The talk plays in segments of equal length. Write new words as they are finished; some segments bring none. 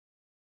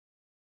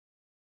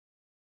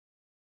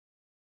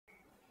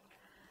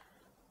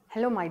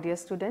Hello my dear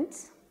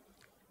students,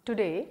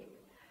 today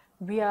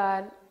we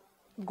are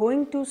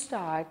going to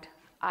start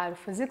our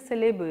physics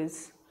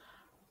syllabus.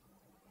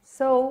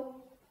 So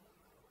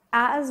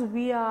as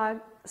we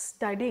are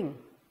studying,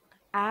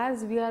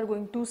 as we are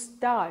going to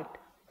start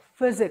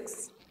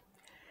physics,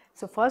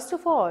 so first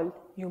of all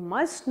you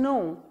must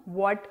know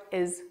what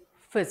is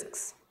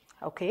physics,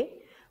 okay?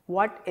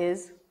 What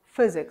is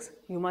physics?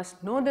 You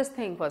must know this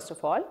thing first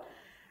of all.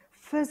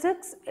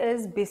 Physics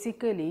is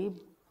basically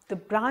the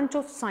branch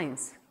of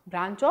science.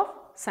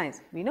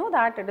 We know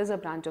that it is a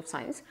branch of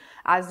science.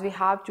 As we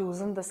have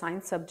chosen the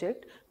science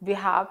subject, we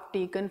have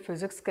taken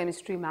physics,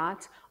 chemistry,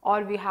 maths,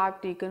 or we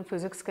have taken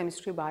physics,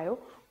 chemistry, bio.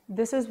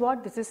 This is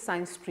what? This is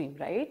science stream,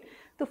 right?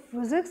 So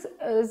physics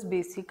is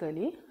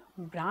basically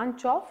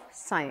branch of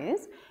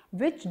science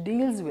which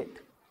deals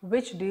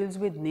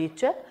with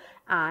nature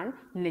and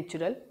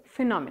natural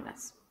phenomena.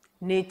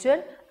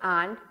 Nature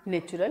and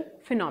natural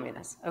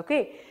phenomena.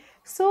 Okay.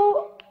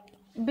 So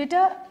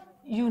beta,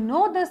 you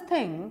know this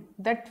thing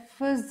that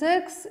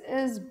physics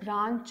is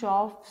branch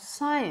of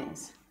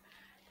science.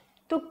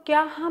 तो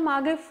क्या हम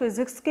आगे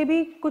physics के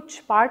भी कुछ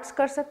parts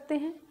कर सकते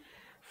हैं?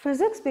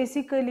 फिजिक्स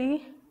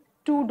बेसिकली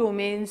 2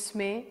 डोमेन्स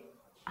में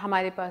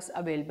हमारे पास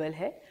अवेलेबल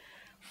है.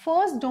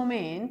 First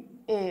domain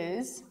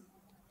is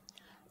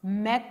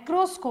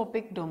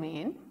macroscopic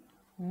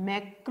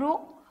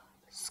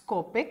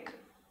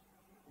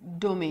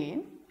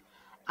domain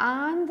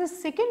and the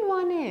second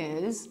one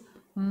is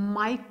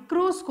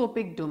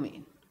microscopic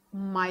domain.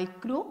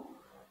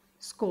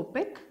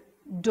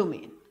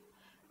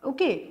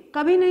 Okay,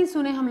 कभी नहीं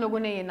सुने हम लोगों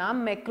ने ये नाम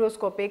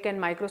मैक्रोस्कोपिक एंड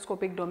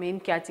माइक्रोस्कोपिक डोमेन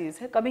क्या चीज़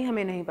है, कभी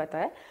हमें नहीं पता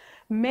है.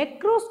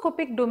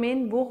 मैक्रोस्कोपिक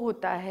डोमेन वो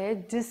होता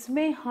है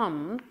जिसमें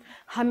हम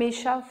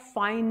हमेशा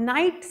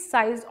फाइनाइट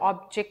साइज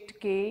ऑब्जेक्ट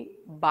के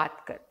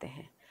बात करते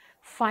हैं.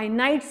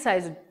 फाइनाइट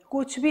साइज,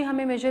 कुछ भी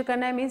हमें मेजर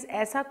करना है, मीन्स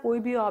ऐसा कोई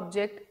भी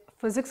ऑब्जेक्ट,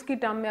 फिजिक्स की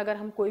टर्म में अगर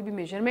हम कोई भी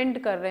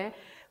मेजरमेंट कर रहे हैं,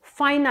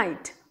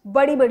 फाइनाइट,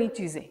 बड़ी बड़ी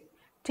चीज़ें,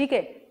 ठीक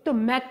है. तो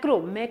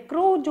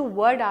मैक्रो जो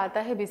वर्ड आता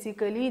है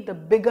basically the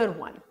bigger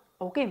one.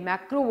 Okay,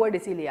 macro word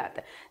इसीलिए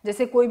आता है.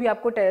 जैसे कोई भी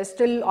आपको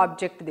टेरेस्ट्रियल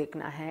ऑब्जेक्ट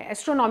देखना है,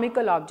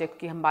 एस्ट्रोनॉमिकल ऑब्जेक्ट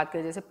की हम बात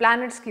करें, जैसे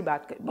प्लैनेट्स की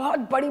बात करें, बहुत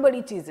बड़ी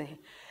बड़ी चीज़ें हैं.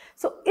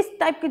 सो इस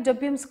टाइप के जब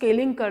भी हम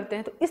स्केलिंग करते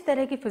हैं तो इस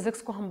तरह की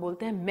फिजिक्स को हम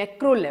बोलते हैं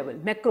मैक्रो लेवल,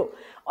 मैक्रो.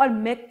 और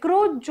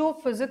मैक्रो जो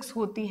फिजिक्स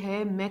होती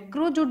है,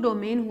 मैक्रो जो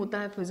डोमेन होता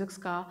है फिजिक्स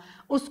का,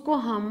 उसको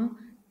हम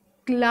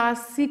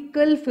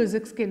क्लासिकल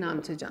फिजिक्स के नाम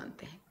से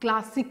जानते हैं.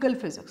 क्लासिकल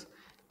फिजिक्स,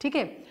 ठीक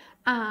है.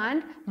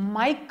 एंड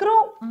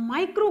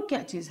माइक्रो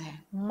क्या चीज़ है?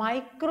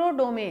 माइक्रो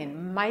डोमेन,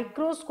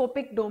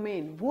 माइक्रोस्कोपिक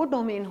डोमेन वो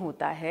डोमेन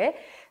होता है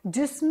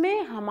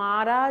जिसमें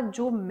हमारा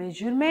जो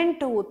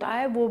मेजरमेंट होता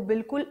है वो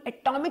बिल्कुल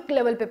एटॉमिक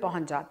लेवल पे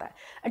पहुंच जाता है.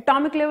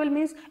 Atomic level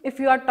means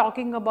if you are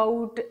talking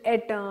about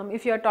atom,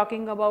 if you are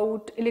talking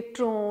about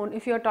electron,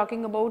 if you are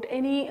talking about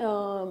any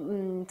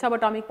सब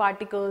atomic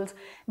particles,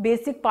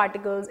 basic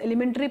particles,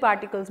 elementary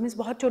particles, means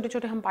बहुत छोटे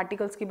छोटे हम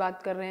पार्टिकल्स की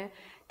बात कर रहे हैं,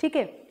 ठीक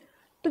है.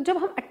 तो जब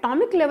हम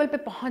एटॉमिक लेवल पे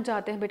पहुंच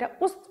जाते हैं बेटा,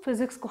 उस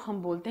फिजिक्स को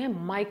हम बोलते हैं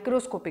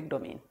माइक्रोस्कोपिक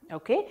डोमेन.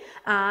 ओके,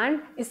 एंड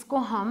इसको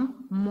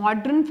हम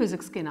मॉडर्न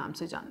फिजिक्स के नाम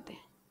से जानते हैं.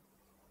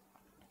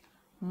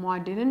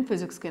 मॉडर्न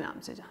फिजिक्स के नाम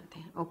से जानते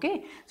हैं. Okay,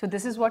 so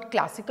this is what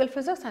classical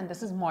physics and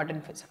this is modern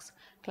physics.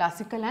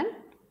 Classical and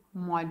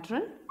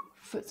modern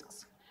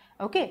physics.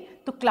 Okay,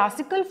 तो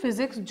क्लासिकल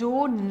फिजिक्स जो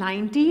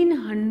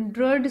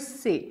 1900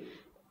 से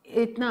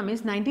इतना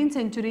मीन्स 19th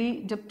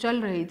सेंचुरी जब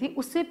चल रही थी,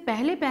 उससे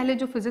पहले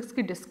जो फिज़िक्स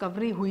की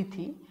डिस्कवरी हुई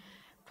थी,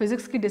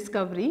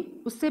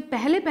 उससे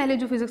पहले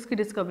जो फिज़िक्स की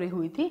डिस्कवरी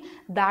हुई थी,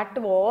 दैट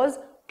वाज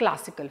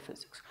क्लासिकल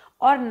फिज़िक्स.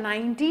 और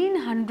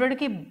 1900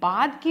 के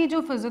बाद की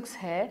जो फिज़िक्स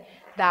है,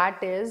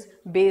 that is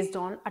based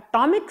on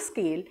atomic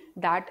scale,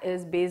 that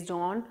is based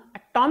on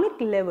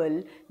atomic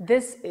level.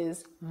 This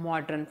is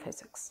modern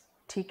physics.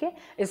 ठीक है,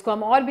 इसको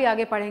हम और भी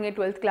आगे पढ़ेंगे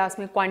 12th क्लास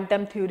में,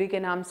 क्वांटम थ्योरी के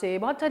नाम से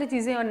बहुत सारी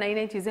चीज़ें और नई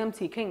नई चीज़ें हम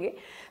सीखेंगे.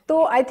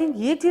 तो आई थिंक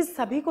ये चीज़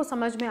सभी को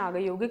समझ में आ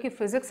गई होगी कि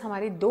फिजिक्स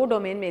हमारी 2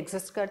 डोमेन में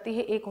एग्जिस्ट करती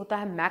है. एक होता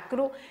है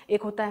मैक्रो,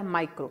 एक होता है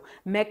माइक्रो.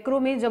 मैक्रो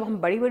में जब हम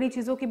बड़ी बड़ी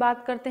चीज़ों की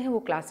बात करते हैं वो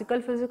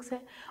क्लासिकल फिजिक्स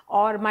है,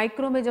 और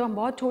माइक्रो में जब हम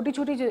बहुत छोटी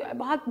छोटी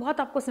बहुत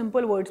आपको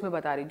सिंपल वर्ड्स में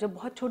बता रही, जब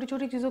बहुत छोटी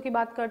छोटी चीज़ों की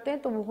बात करते हैं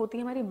तो वो होती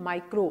है हमारी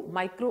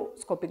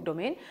माइक्रोस्कोपिक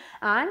डोमेन,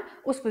 एंड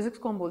उस फिजिक्स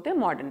को हम बोलते हैं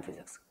मॉडर्न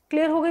फिजिक्स.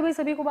 क्लियर हो गई भाई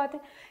सभी को बातें?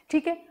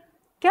 ठीक है.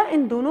 क्या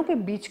इन दोनों के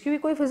बीच की भी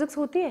कोई फिजिक्स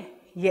होती है?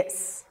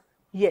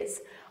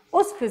 यस.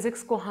 उस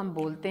फिजिक्स को हम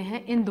बोलते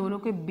हैं, इन दोनों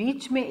के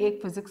बीच में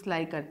एक फिजिक्स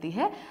लाई करती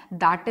है,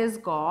 that is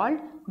called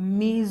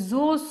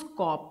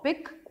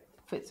mesoscopic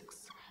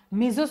physics.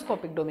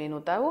 Mesoscopic domain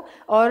होता है वो,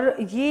 और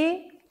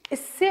ये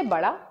इससे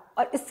बड़ा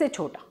और इससे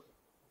छोटा,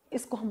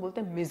 इसको हम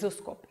बोलते हैं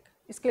मेसोस्कोपिक.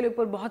 इसके लिए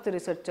ऊपर बहुत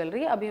रिसर्च चल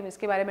रही है, अभी हम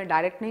इसके बारे में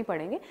डायरेक्ट नहीं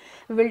पढ़ेंगे.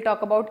 We will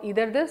talk about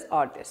either this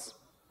और दिस.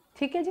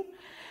 ठीक है जी.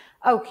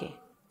 Okay,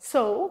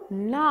 so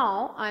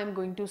now I am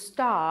going to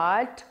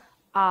start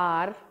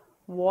our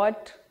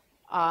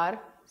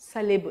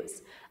syllabus,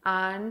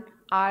 and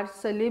our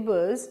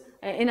syllabus,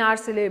 in our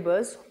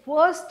syllabus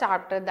first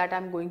chapter that I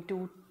am going to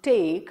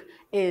take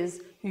is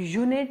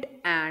unit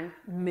and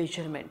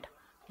measurement.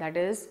 That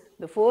is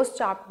the first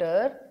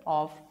chapter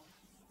of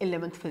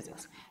 11th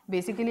physics.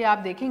 Basically आप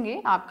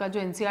देखेंगे आपका जो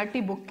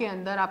NCERT book के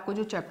अंदर आपको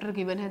जो chapter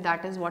given है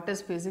that is what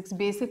is physics,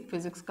 basic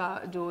physics का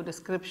जो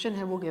डिस्क्रिप्शन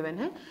है वो गिवन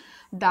है,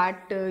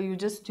 that you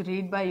just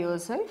read by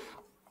yourself.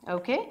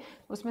 Okay,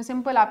 उसमें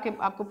सिंपल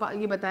आपको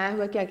ये बताया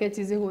हुआ क्या क्या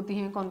चीज़ें होती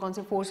हैं, कौन कौन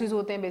से फोर्सेस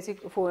होते हैं,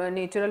 बेसिक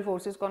नेचुरल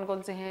फोर्सेस कौन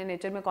कौन से हैं,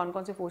 नेचर में कौन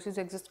कौन से फोर्सेस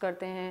एग्जिस्ट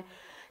करते हैं,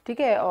 ठीक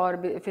है, और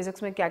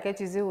फिजिक्स में क्या क्या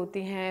चीज़ें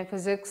होती हैं,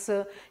 फिजिक्स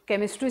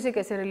केमिस्ट्री से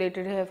कैसे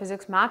रिलेटेड है,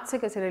 फिजिक्स मैथ से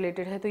कैसे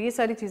रिलेटेड है, तो ये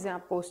सारी चीज़ें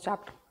आपको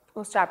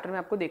उस चैप्टर में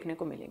आपको देखने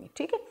को मिलेंगी,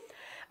 ठीक है।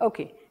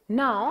 Okay,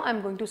 now I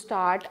am going to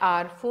start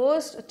our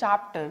first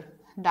chapter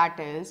that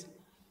is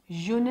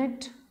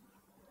unit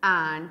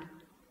and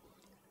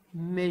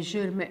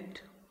measurement.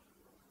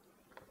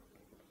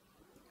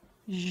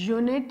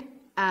 Unit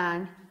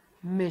and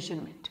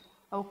measurement.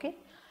 Okay,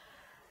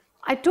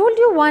 I told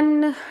you one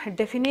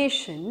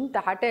definition,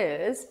 that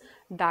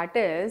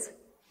is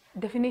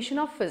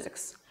definition of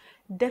physics.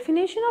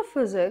 Definition of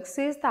physics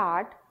says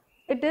that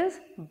it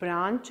is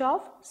branch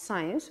of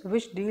science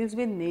which deals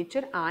with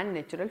nature and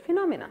natural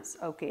phenomena.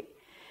 Okay,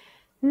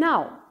 now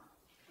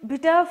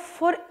beta,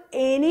 for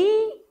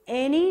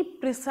any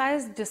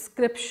precise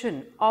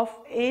description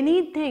of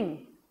anything,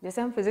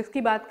 जैसे हम physics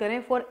की बात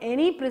करें, for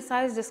any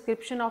precise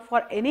description of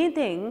for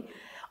anything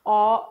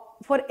और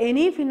for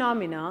any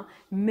phenomena,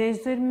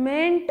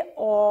 measurement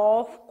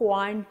of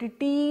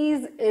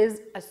quantities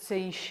is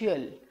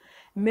essential.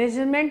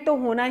 Measurement तो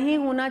होना ही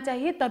होना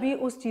चाहिए, तभी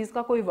उस चीज़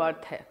का कोई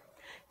वर्थ है,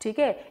 ठीक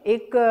है।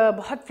 एक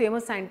बहुत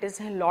फेमस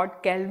साइंटिस्ट हैं लॉर्ड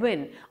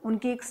केल्विन,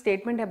 उनकी एक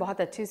स्टेटमेंट है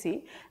बहुत अच्छी सी,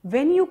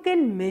 when you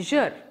can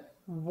measure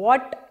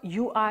what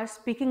you are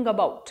speaking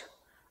about.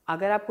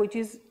 अगर आप कोई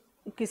चीज़,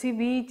 किसी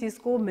भी चीज़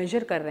को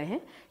मेजर कर रहे हैं,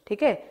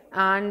 ठीक है,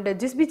 एंड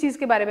जिस भी चीज़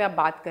के बारे में आप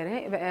बात कर रहे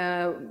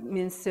हैं,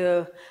 means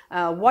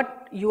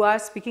what you are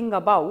speaking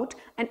about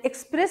and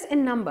express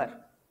in number,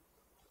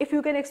 if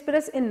you can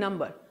express in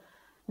number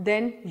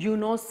then you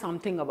know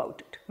something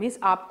about it, means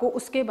आपको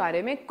उसके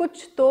बारे में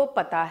कुछ तो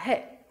पता है।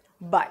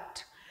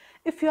 But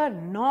if you are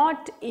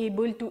not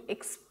able to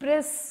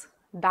express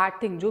that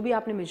thing, जो भी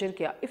आपने measure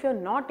किया, if you are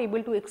not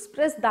able to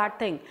express that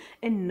thing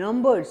in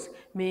numbers,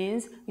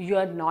 means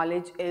your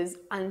knowledge is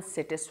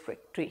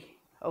unsatisfactory.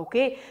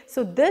 Okay,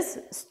 so this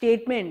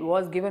statement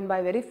was given by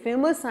very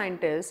famous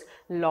scientist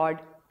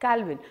Lord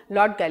Kelvin.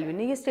 Lord Kelvin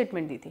ने ये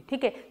statement दी थी,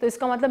 ठीक है। तो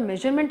इसका मतलब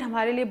measurement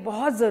हमारे लिए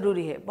बहुत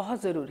ज़रूरी है,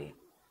 बहुत ज़रूरी है।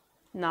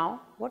 Now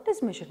what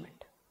is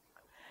measurement?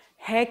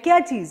 है क्या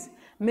चीज़?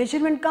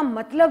 measurement का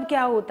मतलब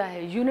क्या होता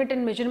है? यूनिट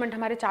एंड measurement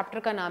हमारे चैप्टर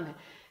का नाम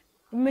है।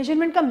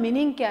 मेजरमेंट का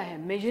मीनिंग क्या है?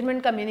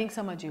 मेजरमेंट का मीनिंग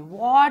समझिए,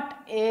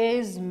 व्हाट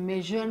इज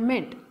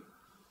मेजरमेंट?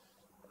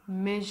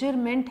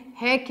 मेजरमेंट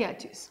है क्या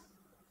चीज?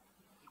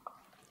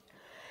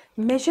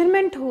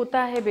 मेजरमेंट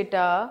होता है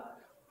बेटा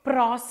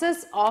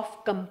process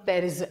of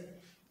comparison,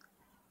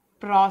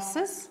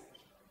 process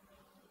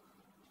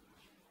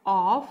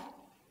of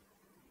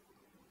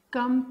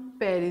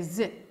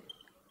comparison,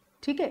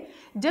 ठीक है।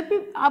 जब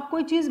भी आप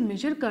कोई चीज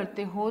मेजर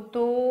करते हो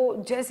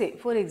तो जैसे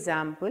फॉर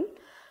एग्जाम्पल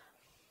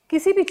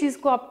किसी भी चीज़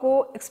को आपको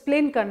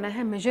एक्सप्लेन करना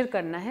है, मेजर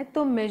करना है,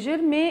 तो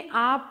मेजर में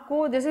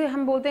आपको, जैसे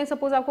हम बोलते हैं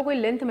सपोज आपको कोई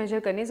लेंथ मेजर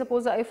करनी है,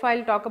 suppose if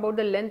I talk about the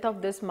length of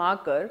this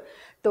marker,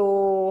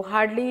 तो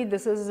hardly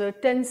this is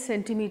 10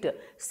 centimetre.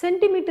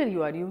 Centimetre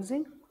you are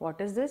using,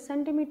 what is this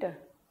centimetre?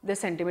 This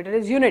centimetre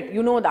is unit,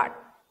 you know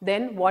that.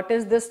 Then what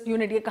is this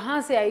unit? ये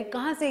कहाँ से आई,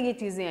 कहाँ से ये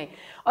चीज़ें आई?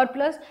 और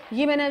plus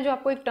ये मैंने जो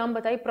आपको एक टर्म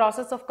बताई,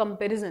 process of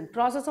comparison.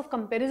 Process of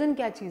comparison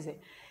क्या चीज़ है?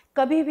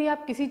 कभी भी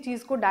आप किसी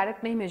चीज़ को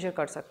डायरेक्ट नहीं मेजर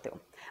कर सकते हो,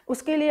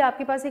 उसके लिए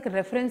आपके पास एक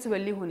रेफरेंस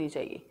वैल्यू होनी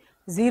चाहिए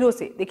जीरो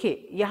से।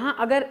 देखिए यहाँ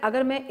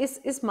अगर मैं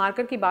इस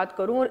मार्कर की बात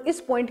करूँ और इस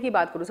पॉइंट की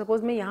बात करूँ,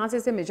 सपोज मैं यहाँ से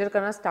इसे मेजर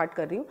करना स्टार्ट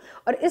कर रही हूँ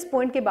और इस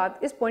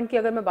पॉइंट की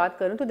अगर मैं बात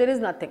करूँ तो there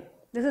is nothing,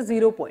 this is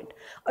 0 point.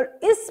 और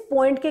इस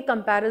पॉइंट के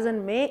कंपैरिजन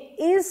में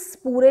इस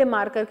पूरे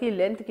मार्कर की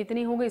लेंथ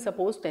कितनी हो गई?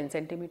 Suppose 10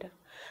 centimetre.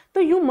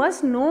 तो you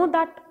must know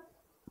that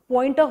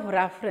point of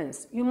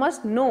reference, you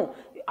must know.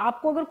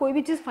 आपको अगर कोई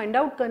भी चीज़ फाइंड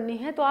आउट करनी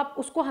है तो आप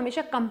उसको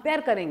हमेशा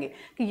कंपेयर करेंगे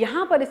कि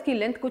यहाँ पर इसकी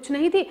लेंथ कुछ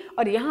नहीं थी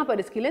और यहाँ पर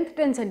इसकी लेंथ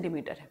 10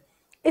 सेंटीमीटर है,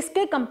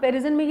 इसके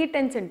कंपैरिजन में ये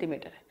 10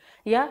 सेंटीमीटर है।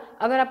 या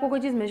अगर आपको कोई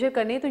चीज़ मेजर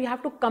करनी है तो you have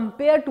to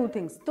compare two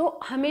things. तो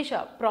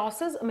हमेशा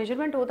प्रोसेस,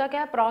 मेजरमेंट होता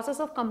क्या है?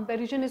 Process of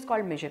comparison is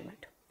called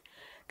measurement.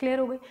 Clear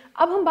हो गई?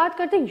 अब हम बात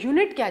करते हैं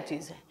यूनिट क्या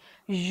चीज़ है।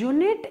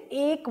 यूनिट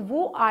एक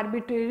वो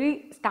आर्बिट्रेरी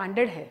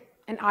स्टैंडर्ड है,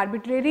 an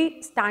arbitrary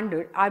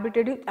standard,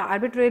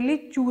 arbitrarily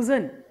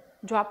chosen,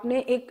 जो आपने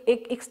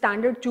एक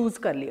स्टैंडर्ड चूज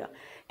कर लिया,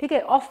 ठीक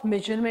है, of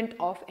measurement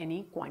of any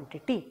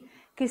quantity.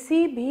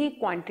 किसी भी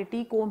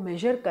क्वांटिटी को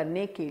मेजर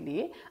करने के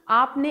लिए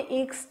आपने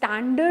एक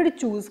स्टैंडर्ड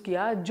चूज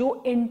किया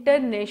जो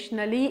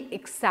इंटरनेशनली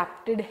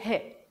एक्सेप्टेड है,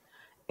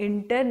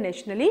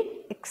 इंटरनेशनली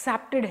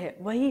एक्सेप्टेड है,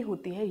 वही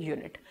होती है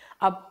यूनिट।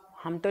 अब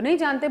हम तो नहीं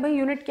जानते भाई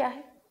यूनिट क्या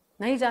है,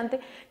 नहीं जानते,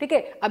 ठीक है।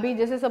 अभी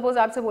जैसे सपोज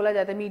आपसे बोला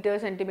जाता है मीटर,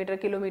 सेंटीमीटर,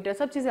 किलोमीटर,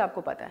 सब चीज़ें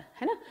आपको पता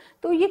है ना।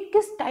 तो ये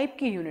किस टाइप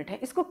की यूनिट है,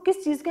 इसको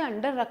किस चीज़ के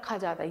अंडर रखा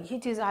जाता है, ये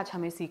चीज़ आज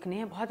हमें सीखनी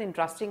है, बहुत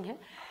इंटरेस्टिंग है।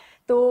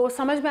 तो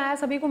समझ में आया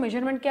सभी को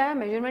मेजरमेंट क्या है?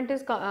 Measurement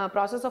is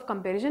process of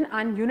comparison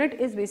and unit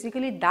is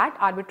basically that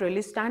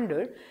arbitrary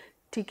standard,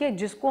 ठीक है,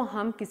 जिसको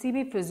हम किसी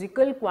भी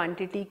फिजिकल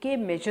क्वांटिटी के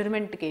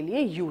मेजरमेंट के लिए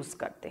यूज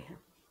करते हैं।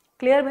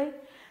 क्लियर भाई?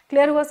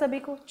 क्लियर हुआ सभी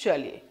को?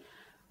 चलिए,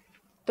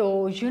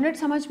 तो यूनिट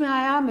समझ में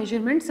आया,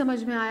 मेजरमेंट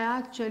समझ में आया।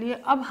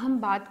 चलिए अब हम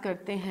बात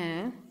करते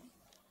हैं,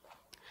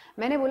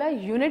 मैंने बोला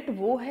यूनिट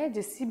वो है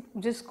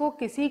जिसको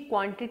किसी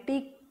क्वांटिटी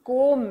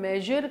को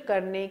मेजर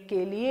करने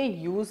के लिए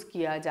यूज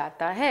किया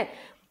जाता है।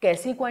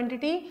 कैसी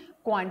quantity?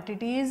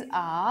 Quantities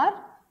are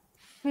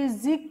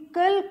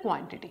physical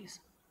quantities.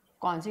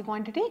 कौन सी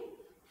क्वांटिटी?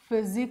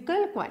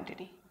 Physical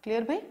quantity.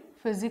 क्लियर भाई?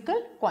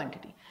 Physical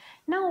quantity.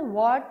 Now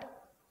what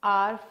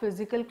are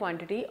physical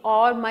quantity?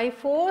 और my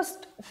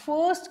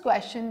first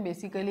question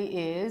basically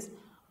is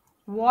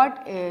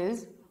what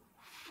is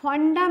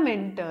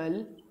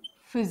fundamental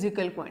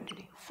physical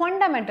quantity?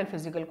 Fundamental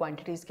physical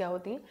quantities क्या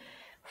होती है?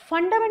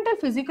 फंडामेंटल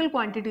फिजिकल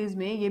क्वांटिटीज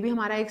में, ये भी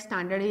हमारा एक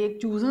स्टैंडर्ड है, एक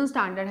चूजन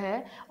स्टैंडर्ड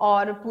है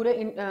और पूरे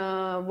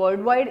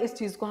वर्ल्ड वाइड इस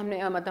चीज को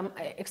हमने मतलब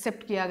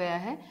एक्सेप्ट किया गया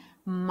है।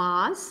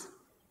 मास,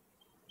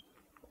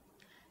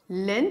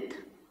 लेंथ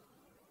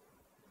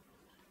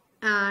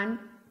एंड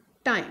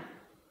टाइम,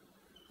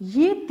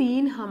 ये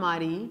तीन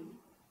हमारी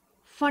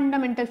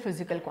फंडामेंटल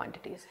फिजिकल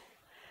क्वांटिटीज है।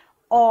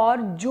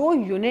 और जो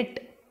unit,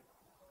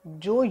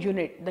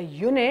 the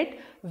unit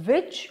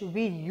which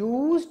we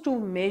use to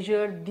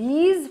measure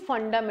these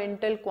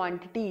fundamental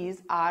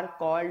quantities are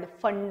called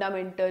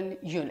fundamental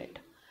unit.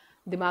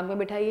 दिमाग में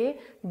बिठाइए,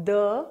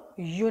 the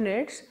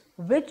units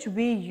which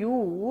we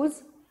use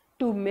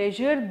to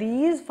measure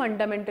these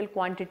fundamental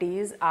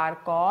quantities are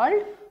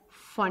called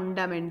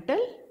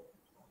fundamental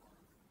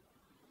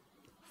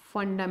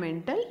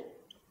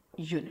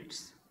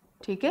units.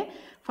 ठीक है?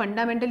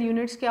 Fundamental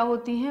units क्या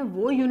होती हैं?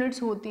 वो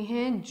units होती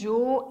हैं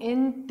जो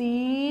इन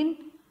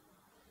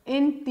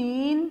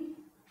तीन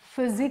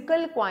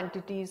फिजिकल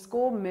क्वांटिटीज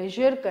को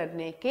मेजर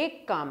करने के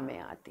काम में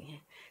आती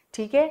हैं।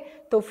 ठीक है?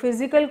 तो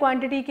फिजिकल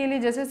क्वांटिटी के लिए,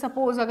 जैसे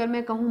सपोज अगर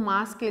मैं कहूँ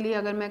मास के लिए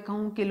अगर मैं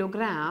कहूँ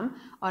किलोग्राम,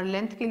 और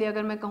लेंथ के लिए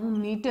अगर मैं कहूँ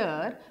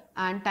मीटर,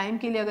 एंड टाइम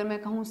के लिए अगर मैं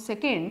कहूँ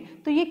सेकेंड,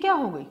 तो ये क्या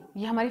हो गई?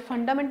 ये हमारी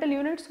फंडामेंटल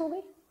यूनिट्स हो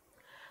गई।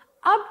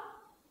 अब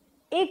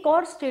एक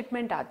और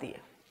स्टेटमेंट आती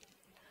है,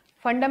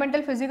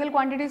 फंडामेंटल फिजिकल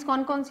क्वांटिटीज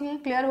कौन कौन सी हैं?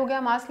 क्लियर हो गया,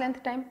 मास, लेंथ,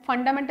 टाइम।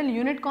 फंडामेंटल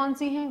यूनिट कौन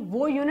सी हैं?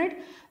 वो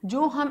यूनिट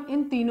जो हम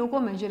इन तीनों को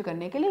मेजर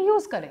करने के लिए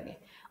यूज करेंगे।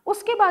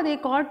 उसके बाद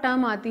एक और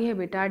टर्म आती है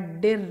बेटा,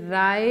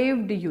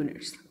 डिराइव्ड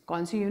यूनिट्स।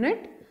 कौन सी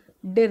unit?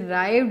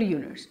 Derived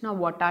units. Now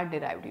what are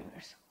derived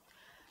units?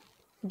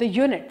 The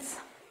units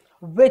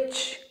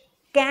which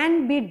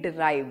can be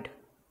derived,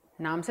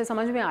 नाम से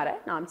समझ में आ रहा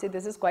है, नाम से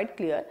दिस इज क्वाइट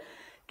क्लियर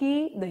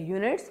कि the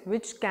units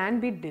which can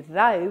be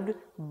derived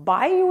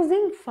by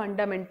using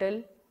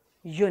fundamental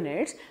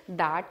units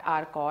that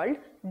are called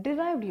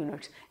derived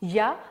units।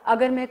 या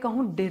अगर मैं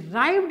कहूं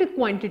derived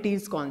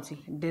quantities कौन सी?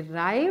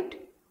 derived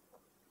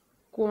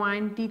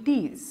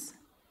quantities,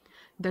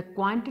 the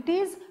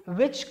quantities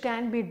which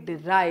can be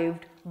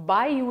derived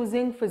by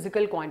using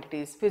physical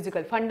quantities,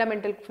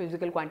 fundamental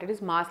physical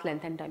quantities, mass,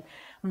 length and time।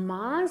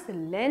 mass,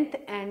 length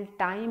and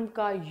time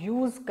का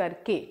use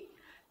करके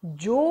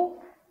जो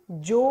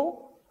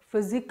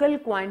physical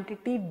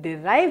quantity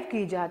derive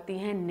की जाती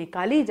हैं,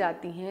 निकाली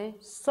जाती हैं,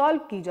 सॉल्व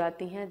की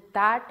जाती हैं,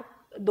 that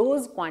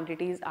those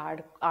quantities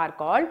are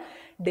called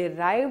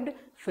derived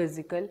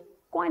physical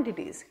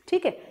quantities.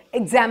 ठीक है?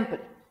 एग्जाम्पल,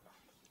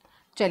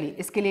 चलिए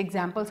इसके लिए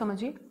एग्जाम्पल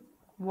समझिए,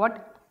 what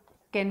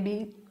can be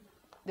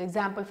the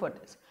example for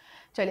this.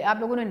 चलिए, आप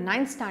लोगों ने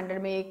 9th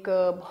स्टैंडर्ड में एक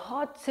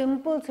बहुत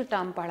सिंपल से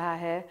टर्म पढ़ा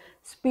है,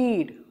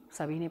 स्पीड,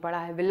 सभी ने पढ़ा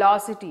है,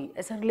 वेलोसिटी,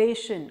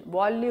 एक्सेलरेशन,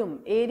 वॉल्यूम,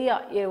 एरिया।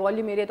 ये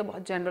वॉल्यूम एरिया तो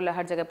बहुत जनरल है,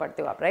 हर जगह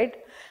पढ़ते हो आप,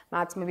 राइट?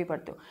 मैथ्स में भी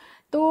पढ़ते हो।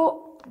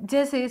 तो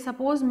जैसे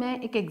सपोज मैं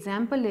एक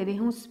एग्जांपल ले रही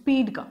हूँ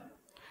स्पीड का।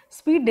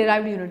 स्पीड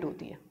डिराइव्ड यूनिट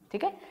होती है।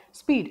 ठीक है?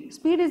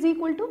 Speed is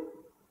equal to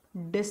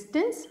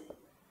distance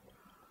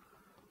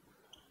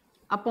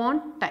upon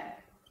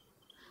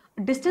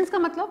time. Distance का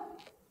मतलब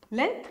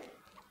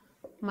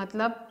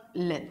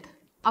लेंथ,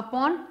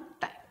 अपॉन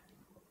टाइम।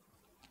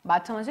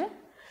 बात समझे?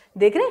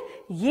 देख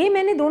रहे? ये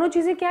मैंने दोनों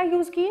चीजें क्या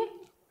यूज की है?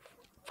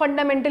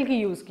 फंडामेंटल की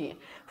यूज की है।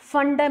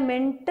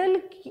 फंडामेंटल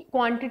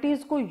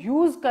क्वांटिटीज को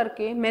यूज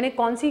करके मैंने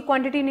कौन सी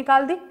क्वांटिटी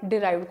निकाल दी?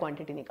 डिराइव्ड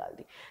क्वांटिटी निकाल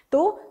दी।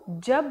 तो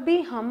जब भी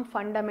हम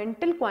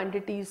फंडामेंटल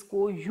क्वांटिटीज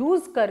को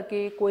यूज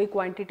करके कोई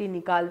क्वांटिटी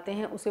निकालते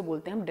हैं, उसे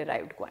बोलते हैं हम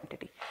डिराइव्ड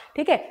क्वांटिटी।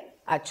 ठीक है?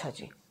 अच्छा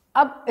जी,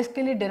 अब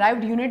इसके लिए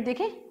डिराइव्ड यूनिट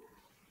देखें।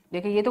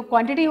 देखिए, ये तो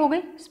क्वांटिटी हो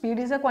गई, स्पीड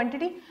इज अ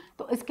क्वांटिटी।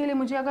 तो इसके लिए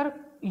मुझे अगर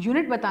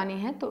यूनिट बतानी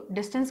है तो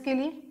डिस्टेंस के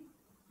लिए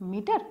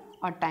मीटर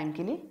और टाइम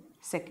के लिए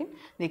सेकंड।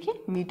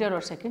 देखिए, मीटर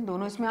और सेकंड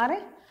दोनों इसमें आ रहे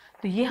हैं।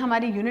 तो ये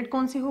हमारी यूनिट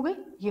कौन सी हो गई?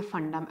 ये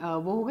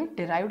वो हो गई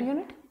डिराइव्ड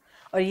यूनिट।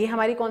 और ये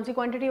हमारी कौन सी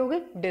क्वांटिटी हो गई?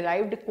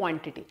 Derived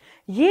quantity.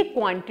 ये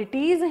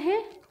क्वांटिटीज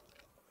हैं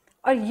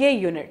और ये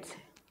यूनिट्स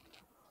हैं।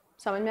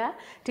 समझ में आया?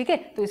 ठीक है?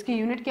 तो इसकी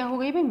यूनिट क्या हो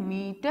गई भाई?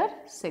 Metre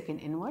second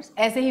inverse.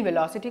 ऐसे ही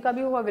वेलोसिटी का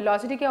भी हुआ।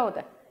 वेलोसिटी क्या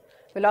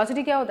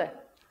होता है?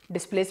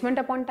 Displacement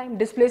upon time.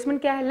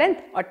 डिस्प्लेसमेंट क्या है? लेंथ,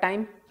 और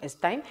टाइम इज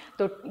टाइम।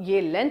 तो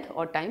ये लेंथ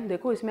और टाइम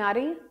देखो इसमें आ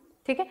रही है,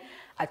 ठीक है।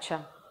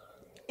 अच्छा,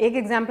 एक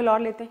एग्जाम्पल और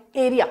लेते हैं,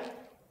 area.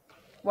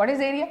 What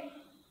is area?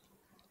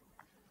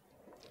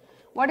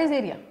 What is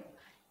area?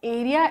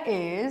 Area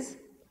is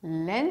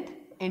length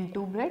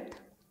into breadth,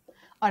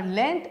 और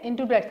लेंथ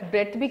इनटू ब्रेड्थ,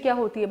 ब्रेड्थ भी क्या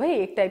होती है भाई,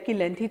 एक टाइप की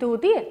लेंथ ही तो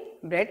होती है,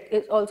 breadth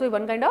is also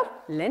one kind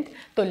of length.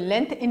 तो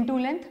length into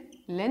length,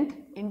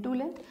 length into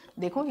length,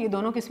 देखो ये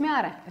दोनों किस में आ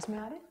रहा है, इसमें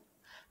आ रहा है।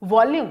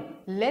 Volume,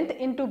 length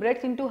into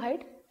breadth into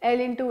height,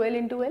 L into L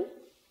into L,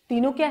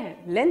 तीनों क्या है,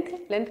 लेंथ है।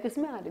 लेंथ किस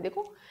में आ रही है,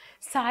 देखो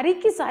सारी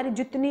की सारी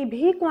जितनी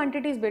भी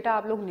क्वांटिटीज बेटा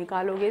आप लोग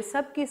निकालोगे,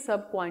 सब की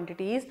सब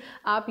क्वांटिटीज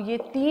आप ये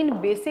तीन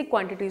बेसिक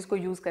क्वांटिटीज को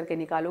यूज करके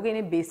निकालोगे।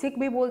 इन्हें बेसिक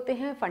भी बोलते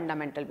हैं,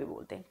 फंडामेंटल भी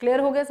बोलते हैं। क्लियर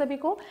हो गया सभी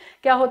को?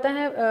 क्या होता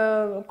है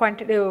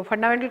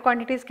फंडामेंटल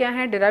क्वांटिटीज क्या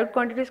है, डिराइव्ड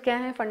क्वांटिटीज क्या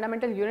है,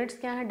 फंडामेंटल यूनिट्स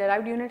क्या है,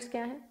 डिराइव्ड यूनिट्स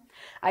क्या है।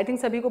 आई थिंक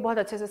सभी को बहुत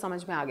अच्छे से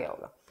समझ में आ गया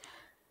होगा।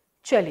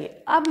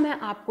 चलिए अब मैं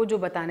आपको जो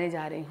बताने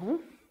जा रही हूँ,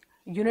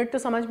 यूनिट तो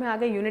समझ में आ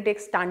गया, यूनिट एक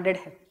स्टैंडर्ड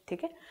है,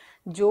 ठीक है,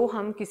 जो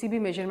हम किसी भी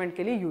मेजरमेंट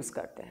के लिए यूज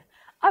करते हैं।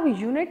 अब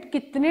यूनिट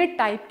कितने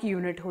टाइप की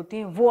यूनिट होती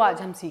हैं वो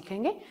आज हम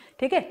सीखेंगे,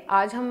 ठीक है।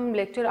 आज हम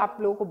लेक्चर आप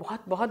लोगों को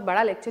बहुत बहुत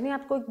बड़ा लेक्चर नहीं,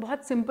 आपको एक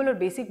बहुत सिंपल और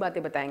बेसिक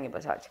बातें बताएंगे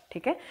बस आज,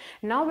 ठीक है।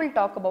 Now will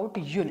talk about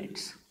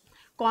units,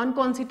 कौन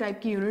कौन सी टाइप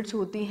की यूनिट्स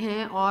होती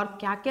हैं और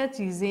क्या क्या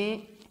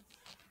चीज़ें,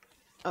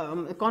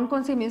 कौन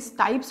कौन से मीन्स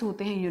टाइप्स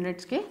होते हैं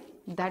यूनिट्स के,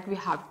 that we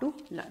have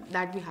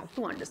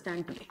to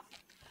understand today.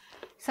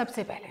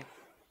 सबसे पहले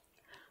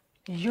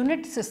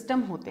यूनिट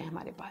सिस्टम होते हैं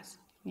हमारे पास,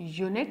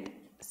 यूनिट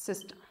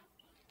सिस्टम।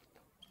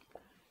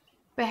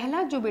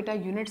 पहला जो बेटा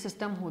यूनिट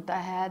सिस्टम होता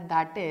है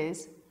that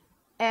is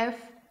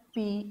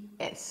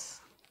FPS,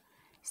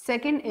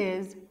 second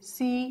is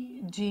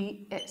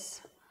CGS,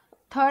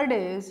 third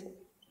is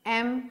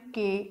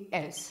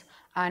MKS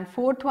and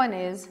fourth one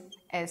is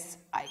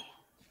SI,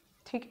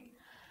 ठीक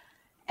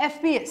है।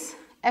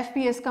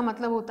 FPS का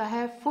मतलब होता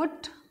है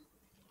foot,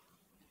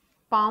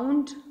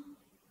 pound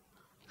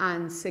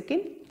and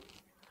second.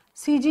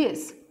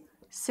 CGS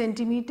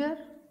centimetre,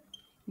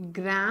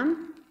 gram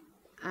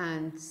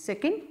and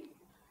second.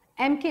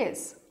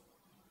 MKS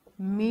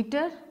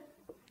metre,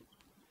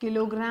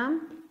 kilogram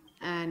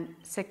and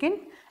second.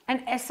 And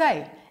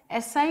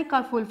SI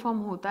का full form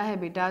होता है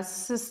बेटा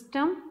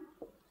system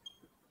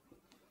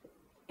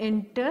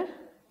international,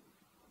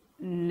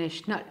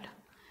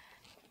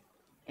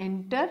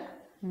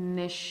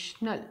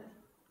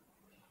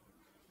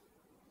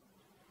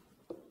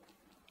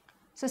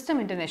 system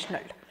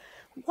international.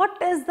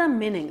 What is the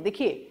meaning?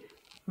 देखिए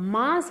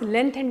मास,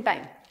 लेंथ एंड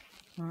टाइम।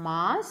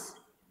 मास,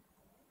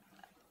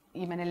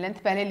 ये मैंने लेंथ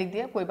पहले लिख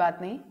दिया, कोई बात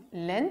नहीं,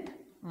 लेंथ,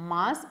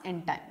 मास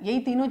एंड टाइम, यही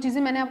तीनों चीजें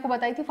मैंने आपको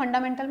बताई थी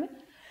फंडामेंटल में।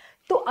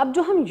 तो अब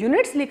जो हम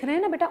यूनिट्स लिख रहे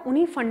हैं ना बेटा,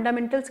 उन्हीं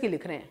फंडामेंटल्स की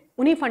लिख रहे हैं,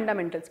 उन्हीं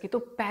फंडामेंटल्स की। तो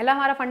पहला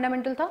हमारा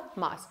फंडामेंटल था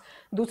मास,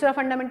 दूसरा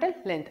फंडामेंटल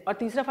लेंथ और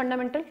तीसरा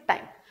फंडामेंटल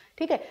टाइम,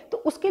 ठीक है। तो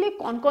उसके लिए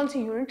कौन कौन सी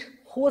यूनिट्स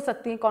हो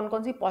सकती हैं, कौन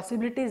कौन सी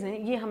पॉसिबिलिटीज हैं,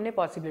 ये हमने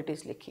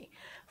पॉसिबिलिटीज लिखी।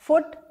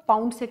 Foot,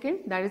 pound, second,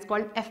 that is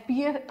called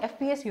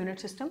FPS unit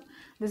system,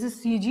 this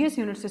is CGS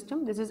unit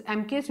system, this is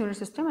MKS unit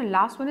system and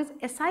last one is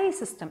SI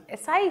system.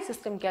 SI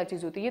system क्या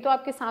चीज होती है, ये तो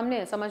आपके सामने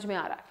है, समझ में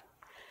आ रहा है।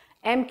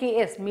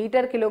 MKS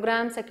metre,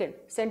 kilogram, second,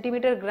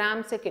 centimetre,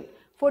 ग्राम, second,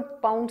 foot,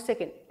 pound,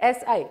 second.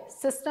 SI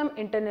system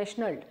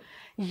international,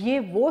 ये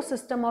वो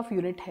सिस्टम ऑफ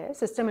यूनिट है,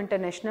 system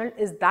international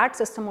is that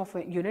system of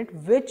unit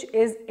which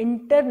is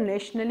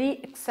internationally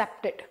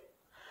accepted.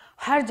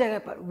 हर जगह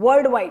पर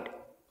वर्ल्ड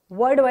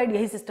वाइड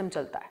यही सिस्टम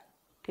चलता है,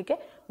 ठीक है।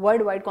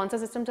 वर्ल्ड वाइड कौन सा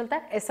सिस्टम चलता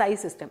है? SI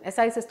system.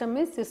 SI सिस्टम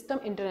में सिस्टम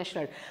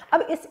इंटरनेशनल।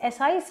 अब इस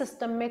SI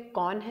सिस्टम में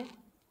कौन है?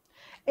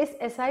 इस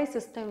SI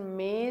सिस्टम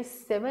में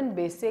 7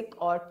 बेसिक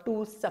और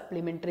 2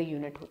 सप्लीमेंट्री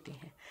यूनिट होती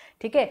हैं,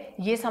 ठीक है।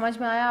 ये समझ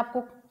में आया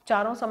आपको?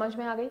 चारों समझ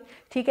में आ गई,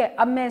 ठीक है।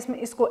 अब मैं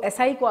इसको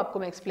SI को आपको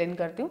मैं एक्सप्लेन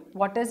करती हूँ,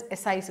 what is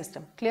SI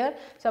system. Clear?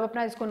 सब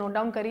अपना इसको नोट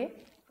डाउन करिए,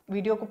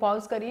 वीडियो को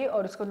पॉज करिए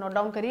और इसको नोट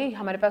डाउन करिए,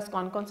 हमारे पास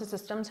कौन कौन से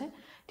सिस्टम्स हैं,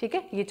 ठीक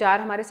है। ये 4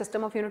 हमारे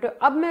सिस्टम ऑफ यूनिट है।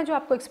 अब मैं जो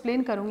आपको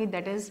एक्सप्लेन करूँगी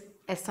that is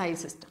SI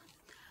system.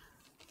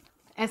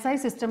 SI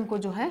system को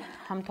जो है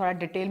हम थोड़ा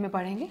डिटेल में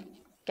पढ़ेंगे,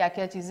 क्या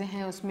क्या चीज़ें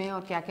हैं उसमें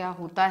और क्या क्या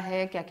होता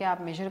है, क्या क्या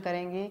आप मेजर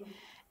करेंगे।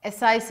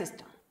 SI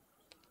सिस्टम,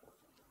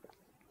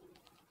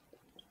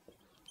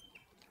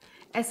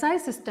 SI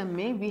सिस्टम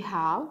में we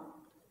have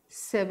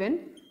 7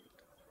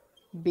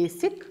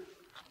 basic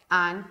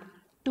and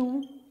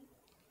 2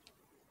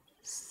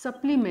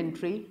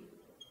 supplementary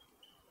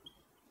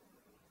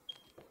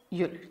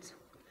units.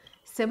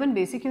 7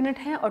 basic unit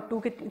है और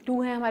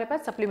 2 है हमारे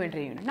पास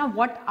सप्लीमेंट्री यूनिट। ना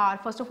what are,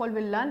 first of all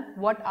will learn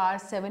what are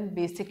 7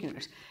 basic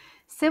units.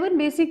 7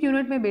 basic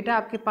unit में बेटा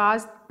आपके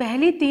पास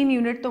पहली 3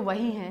 यूनिट तो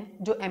वही हैं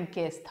जो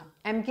MKS था।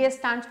 MKS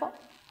stands for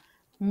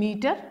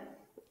metre,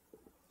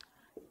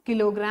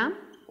 kilogram,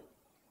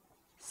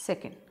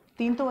 second,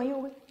 3 तो वही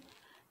हो गई।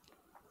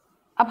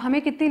 अब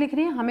हमें कितनी लिख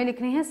रही है? हमें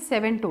लिख रही है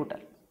 7 total.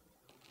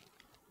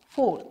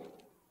 4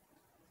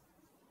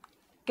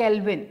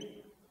 kelvin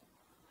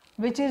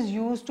which is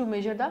used to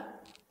measure the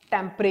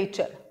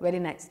temperature, very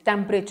nice,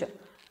 temperature.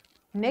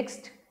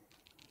 Next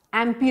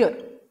ampere,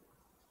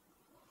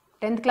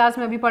 10th class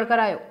में अभी पढ़कर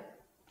आए हो.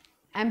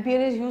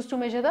 Ampere is used to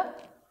measure the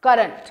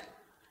current.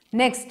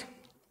 Next,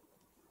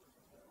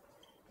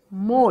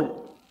 mole.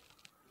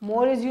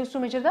 Mole is used to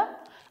measure the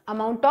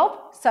amount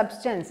of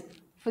substance.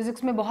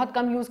 Physics में बहुत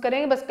कम use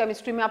करेंगे, बस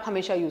chemistry में आप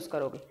हमेशा यूज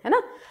करोगे, है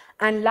ना.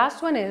 And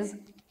last one is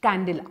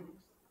candela.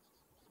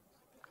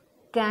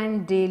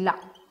 Candela,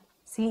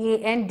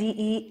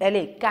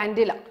 CANDELA,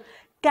 candela.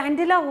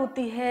 Candela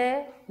होती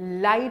है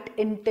लाइट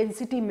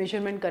इंटेंसिटी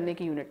मेजरमेंट करने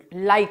की यूनिट.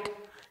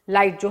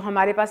 लाइट जो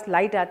हमारे पास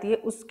लाइट आती है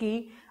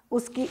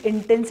उसकी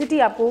इंटेंसिटी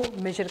आपको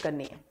मेजर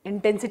करनी है.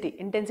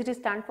 Intensity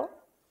stand for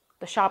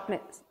the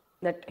sharpness,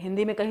 that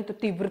Hindi में कहीं तो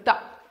तीव्रता,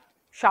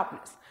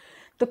 शार्पनेस.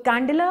 तो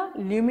कैंडेला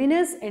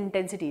ल्यूमिनस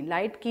इंटेंसिटी,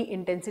 लाइट की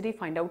इंटेंसिटी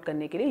फाइंड आउट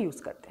करने के लिए यूज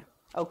करते हैं.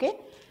 Okay,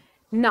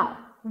 now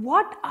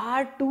what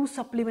are 2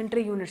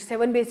 supplementary units.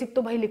 7 basic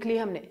तो भाई लिख ली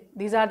हमने.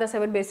 These are the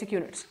 7 basic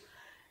units.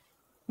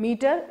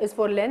 Metre is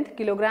for length,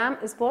 kilogram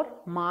is for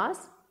mass,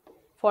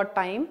 for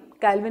time,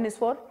 Kelvin is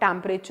for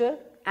temperature,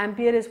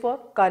 ampere is for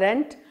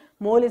current,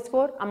 mole is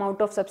for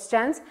amount of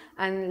substance,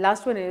 and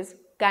last one is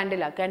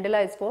candela.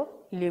 Candela is for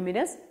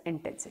luminous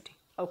intensity.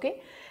 Okay.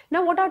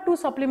 Now what are 2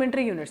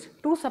 supplementary units?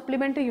 2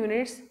 supplementary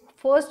units.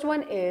 First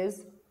one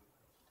is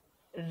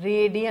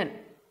radian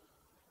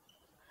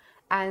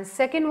and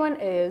second one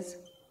is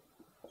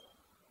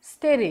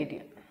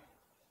steradian.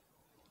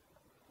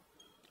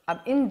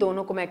 अब इन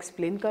दोनों को मैं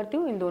explain करती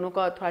हूँ, इन दोनों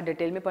का थोड़ा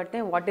detail में पढ़ते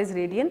हैं. What is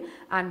radian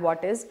and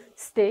what is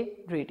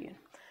steradian.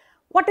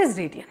 What is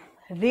radian?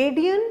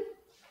 Radian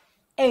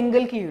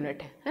angle की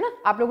यूनिट है ना.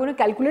 आप लोगों ने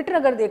कैलकुलेटर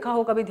अगर देखा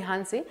हो कभी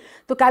ध्यान से,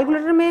 तो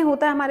कैलकुलेटर में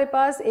होता है हमारे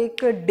पास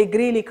एक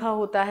डिग्री लिखा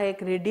होता है,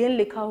 एक रेडियन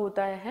लिखा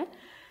होता है.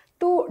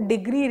 तो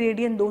डिग्री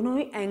रेडियन दोनों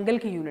ही एंगल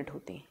की यूनिट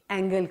होती है,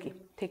 एंगल की.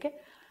 ठीक है,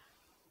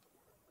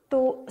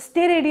 तो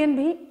स्टेरेडियन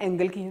भी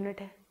एंगल की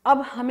यूनिट है.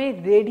 अब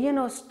हमें रेडियन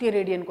और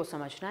स्टेरेडियन को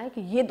समझना है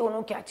कि ये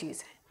दोनों क्या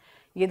चीज़ है.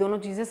 ये दोनों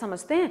चीज़ें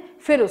समझते हैं,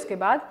 फिर उसके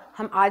बाद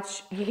हम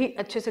आज यही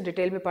अच्छे से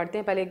डिटेल में पढ़ते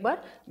हैं. पहले एक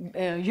बार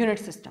यूनिट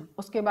सिस्टम,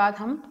 उसके बाद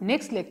हम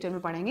नेक्स्ट लेक्चर में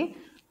पढ़ेंगे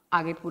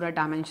आगे पूरा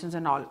डायमेंशंस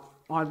एंड ऑल,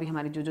 और भी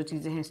हमारी जो जो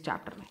चीज़ें हैं इस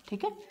चैप्टर में.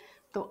 ठीक है,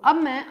 तो अब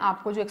मैं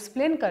आपको जो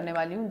एक्सप्लेन करने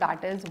वाली हूँ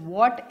that is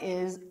what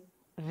is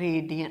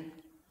radian.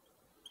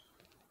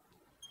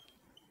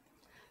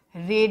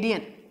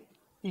 Radian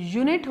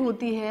unit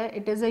होती है,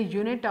 it is a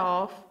unit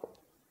of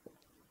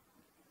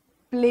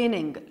plane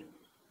angle.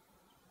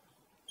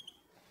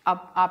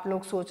 अब आप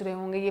लोग सोच रहे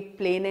होंगे ये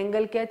प्लेन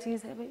एंगल क्या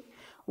चीज़ है भाई,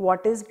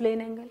 what is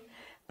plane angle.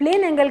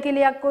 Plane angle के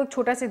लिए आपको एक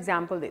छोटा सा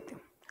एग्जांपल देती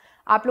हूँ.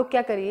 आप लोग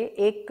क्या करिए,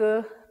 एक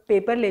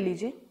पेपर ले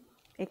लीजिए,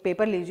 एक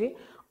पेपर लीजिए,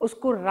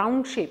 उसको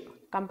राउंड शेप,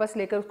 कंपास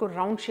लेकर उसको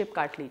राउंड शेप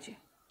काट लीजिए.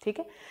 ठीक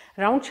है,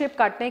 राउंड शेप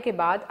काटने के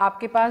बाद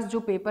आपके पास जो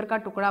पेपर का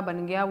टुकड़ा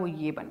बन गया वो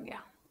ये बन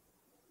गया.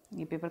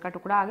 ये पेपर का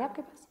टुकड़ा आ गया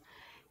आपके पास.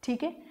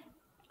 ठीक है,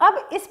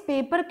 अब इस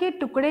पेपर के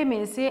टुकड़े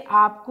में से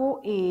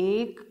आपको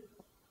एक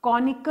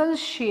कॉनिकल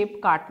शेप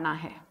काटना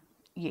है.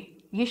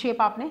 ये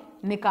शेप आपने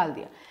निकाल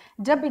दिया.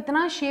 जब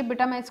इतना शेप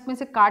बेटा मैं इसमें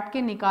से काट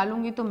के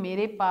निकालूंगी तो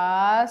मेरे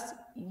पास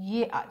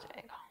ये आ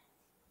जाएगा,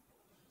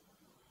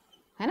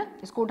 है ना.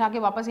 इसको उठा के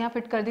वापस यहाँ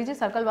फिट कर दीजिए,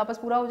 सर्कल वापस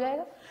पूरा हो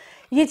जाएगा.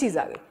 ये चीज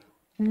आ गई.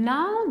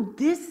 Now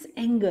this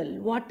angle,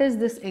 what is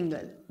this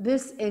angle?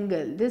 This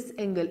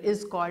angle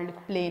is called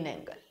plane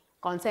angle.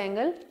 कौन सा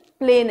angle?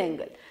 Plane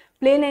angle.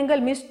 Plane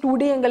angle means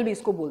 2D angle भी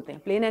इसको बोलते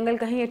हैं. प्लेन एंगल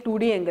कहें या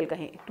 2D एंगल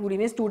कहें. 2D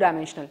means 2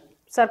 dimensional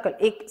circle.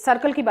 एक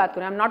सर्कल की बात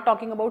करें, I am not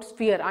talking about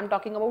sphere, I am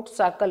talking about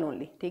circle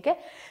only. ठीक है,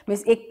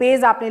 मीन्स एक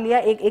पेज आपने लिया,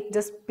 एक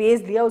जस्ट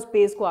पेज लिया, उस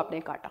पेज को आपने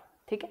काटा.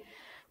 ठीक है,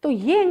 तो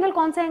ये एंगल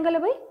कौन सा एंगल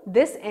है भाई?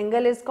 This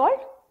angle is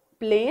called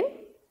plane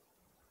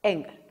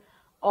angle,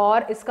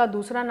 और इसका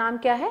दूसरा नाम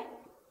क्या है?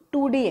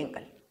 2D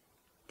angle.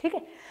 ठीक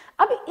है,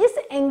 अब इस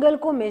एंगल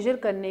को मेजर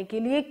करने के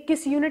लिए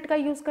किस यूनिट का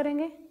यूज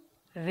करेंगे?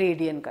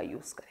 रेडियन का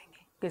यूज करेंगे.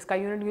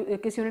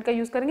 किस यूनिट का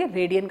यूज करेंगे?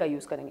 रेडियन का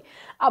यूज करेंगे.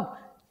 अब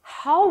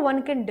how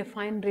one can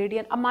define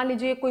radian. अब मान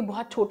लीजिए कोई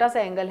बहुत छोटा सा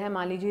एंगल है,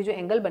 मान लीजिए जो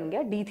एंगल बन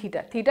गया डी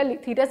थीटा.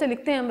 थीटा से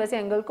लिखते हैं हम वैसे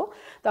एंगल को.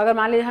 तो अगर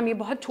मान लीजिए हम ये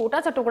बहुत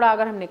छोटा सा टुकड़ा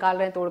अगर हम निकाल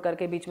रहे हैं, तोड़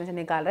करके बीच में से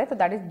निकाल रहे हैं, तो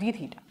दैट इज डी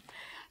थीटा.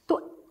 तो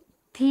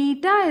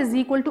theta is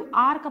equal to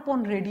arc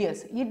upon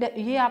radius.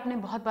 ये आपने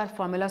बहुत बार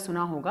फॉर्मूला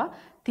सुना होगा.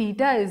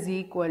 Theta is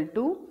equal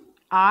to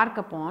arc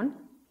upon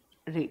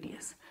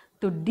radius.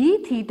 तो D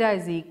theta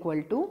is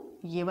equal to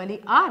ये वाली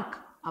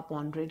आर्क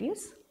अपॉन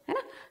रेडियस, है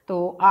ना.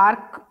 तो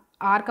आर्क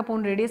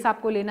अपॉन रेडियस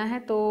आपको लेना है,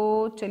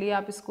 तो चलिए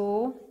आप इसको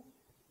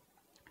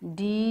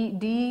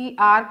डी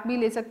आर्क भी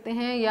ले सकते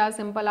हैं, या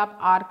सिंपल आप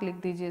आर्क लिख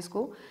दीजिए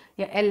इसको,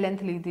 या एल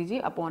लेंथ लिख दीजिए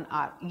अपॉन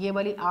आर्क. ये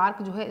वाली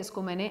आर्क जो है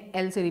इसको मैंने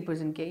एल से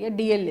रिप्रेजेंट किया, या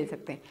डीएल ले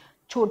सकते हैं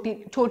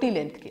छोटी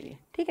लेंथ के लिए.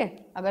 ठीक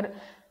है, अगर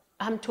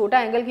हम छोटा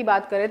एंगल की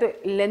बात करें तो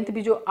लेंथ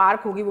भी जो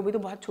आर्क होगी वो भी तो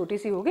बहुत छोटी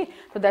सी होगी.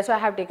 तो that's why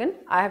I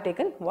have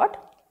taken what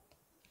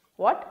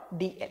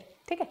DL.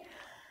 ठीक है,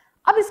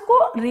 अब इसको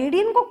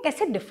रेडियन को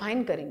कैसे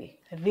डिफाइन करेंगे?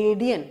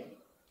 रेडियन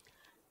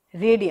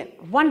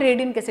वन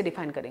रेडियन कैसे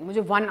डिफाइन करेंगे?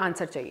 मुझे वन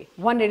आंसर चाहिए.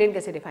 वन रेडियन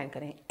कैसे डिफाइन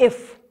करेंगे?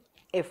 इफ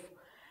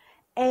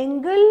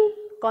एंगल,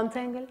 कौन सा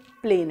angle?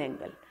 Plane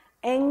angle.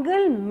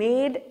 Angle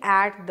made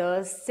at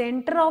the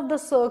centre of the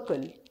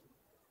circle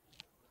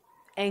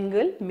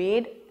angle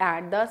made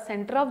at the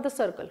centre of the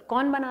circle,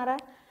 कौन बना रहा है?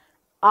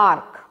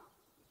 Arc.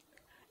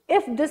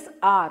 If this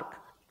arc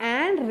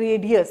and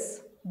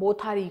radius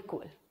both are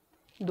equal,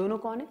 दोनों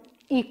कौन है?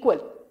 इक्वल.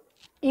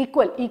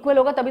 इक्वल इक्वल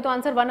होगा तभी तो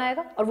आंसर 1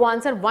 आएगा, और वो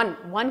आंसर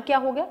 1 क्या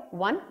हो गया?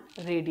 1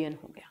 रेडियन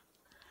हो गया.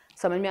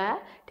 समझ में आया?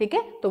 ठीक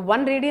है. तो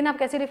 1 रेडियन आप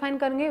कैसे डिफाइन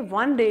करेंगे?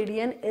 1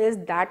 radian is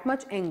that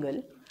much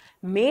angle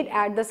made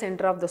at the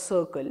center of the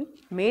circle,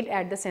 made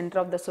at the center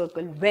of the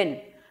circle when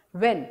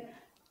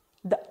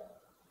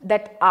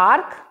that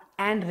arc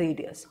and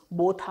radius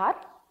both are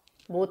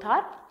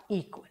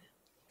equal.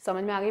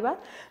 समझ में आ गई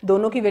बात?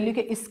 दोनों की वैल्यू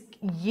के इस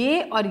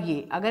ये और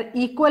ये अगर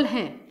इक्वल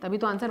हैं तभी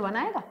तो आंसर 1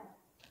 आएगा,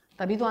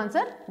 तभी तो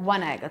आंसर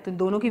 1 आएगा. तो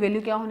दोनों की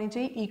वैल्यू क्या होनी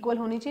चाहिए? इक्वल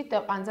होनी चाहिए,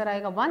 तब आंसर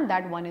आएगा 1.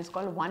 दैट 1 इज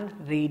कॉल्ड 1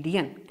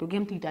 रेडियन, क्योंकि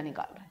हम थीटा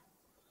निकाल रहे हैं.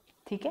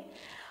 ठीक है.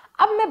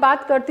 अब मैं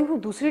बात करती हूँ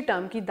दूसरी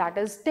टर्म की, that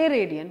is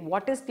steradian.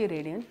 What is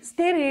steradian?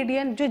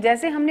 Steradian जो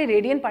जैसे हमने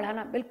रेडियन पढ़ा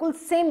ना, बिल्कुल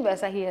सेम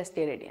वैसा ही है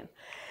स्टेरेडियन.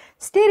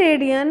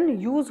 स्टेरेडियन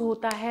यूज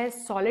होता है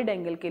सॉलिड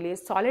एंगल के लिए.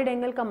 सॉलिड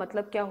एंगल का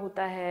मतलब क्या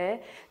होता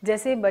है?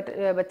 जैसे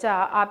बच्चा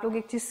आप लोग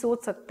एक चीज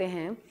सोच सकते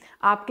हैं,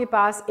 आपके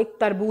पास एक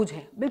तरबूज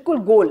है, बिल्कुल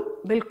गोल,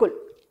 बिल्कुल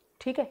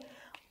ठीक है,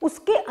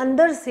 उसके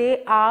अंदर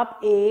से आप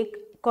एक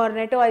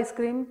कॉर्नेटो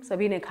आइसक्रीम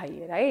सभी ने खाई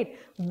है, राइट?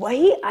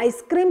 वही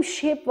आइसक्रीम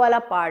शेप वाला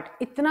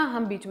पार्ट इतना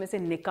हम बीच में से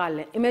निकाल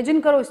लें.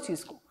 इमेजिन करो इस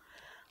चीज को.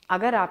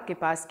 अगर आपके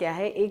पास क्या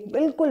है, एक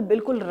बिल्कुल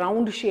बिल्कुल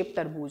राउंड शेप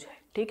तरबूज है,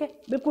 ठीक है,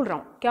 बिल्कुल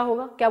राउंड, क्या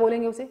होगा? क्या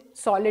बोलेंगे उसे?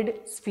 Solid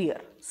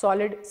sphere.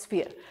 Solid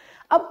sphere.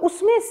 अब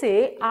उसमें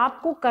से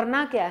आपको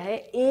करना क्या है?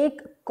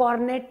 एक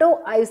कॉर्नेटो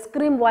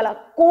आइसक्रीम वाला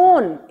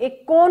कोन,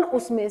 एक कोन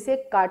उसमें से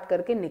काट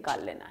करके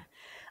निकाल लेना है.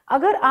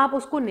 अगर आप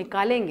उसको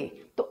निकालेंगे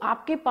तो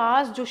आपके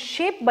पास जो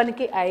शेप बन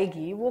के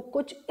आएगी वो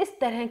कुछ इस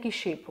तरह की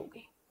शेप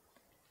होगी.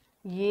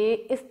 ये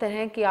इस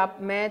तरह की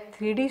मैं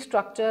 3D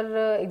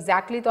स्ट्रक्चर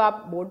एग्जैक्टली तो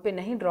आप बोर्ड पे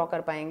नहीं ड्रॉ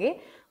कर पाएंगे,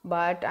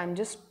 but I am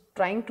just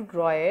trying to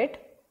draw it.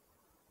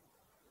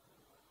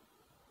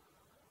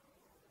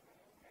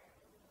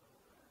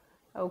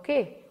 Okay,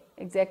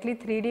 exactly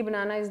 3D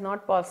banana is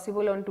not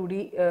possible on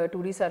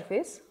 2D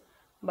surface,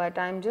 but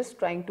I am just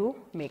trying to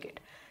make it.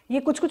 ये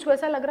कुछ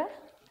वैसा लग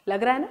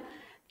रहा है ना?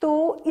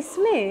 तो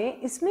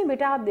इसमें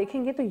बेटा आप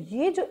देखेंगे तो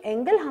ये जो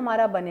एंगल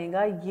हमारा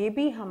बनेगा ये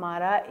भी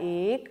हमारा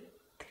एक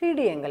 3D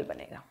एंगल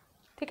बनेगा.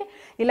 ठीक है,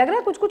 ये लग रहा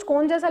है कुछ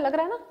कोन जैसा लग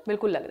रहा है ना?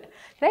 बिल्कुल लग रहा है,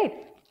 राइट?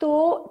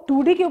 तो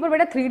 2D के ऊपर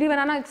बेटा 3D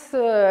banana it's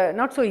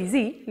not so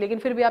easy, लेकिन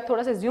फिर भी आप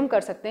थोड़ा सा ज्यूम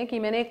कर सकते हैं कि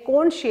मैंने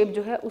कोन शेप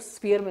जो है उस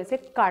स्फीयर में से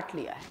काट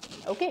लिया है.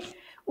 ओके,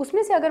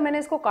 उसमें से अगर मैंने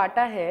इसको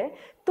काटा है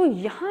तो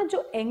यहाँ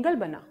जो एंगल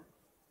बना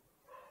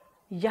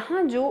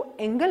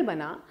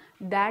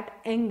that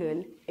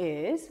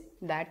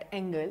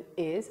angle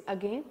is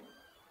again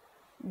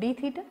d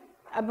theta.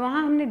 अब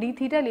वहाँ हमने d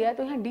थीटा लिया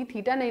तो यहाँ d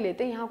थीटा नहीं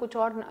लेते, यहाँ कुछ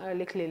और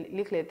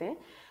लिख लेते हैं.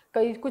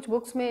 कुछ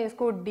बुक्स में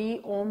इसको d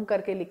ओम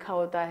करके लिखा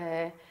होता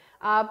है,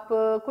 आप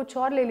कुछ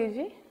और ले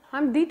लीजिए.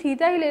 हम d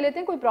थीटा ही ले लेते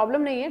हैं, कोई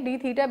प्रॉब्लम नहीं है.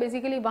 d थीटा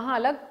बेसिकली वहाँ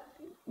अलग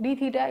d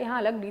थीटा, यहाँ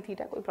अलग d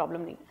थीटा, कोई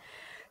प्रॉब्लम नहीं.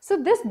 So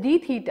this d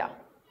theta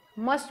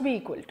must be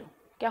equal to,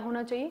 क्या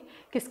होना चाहिए?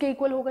 किसके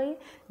इक्वल होगा ये?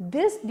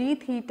 This d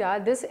theta,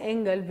 this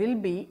angle will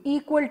be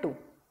equal to,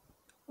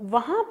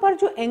 वहां पर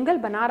जो एंगल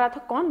बना रहा था,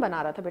 कौन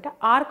बना रहा था बेटा?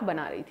 आर्क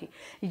बना रही थी.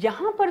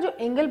 यहां पर जो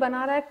एंगल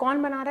बना रहा है,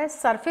 कौन बना रहा है?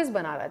 सरफेस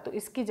बना रहा है. तो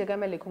इसकी जगह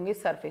मैं लिखूंगी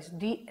सरफेस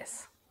ds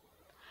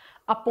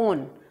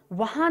अपॉन,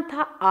 वहां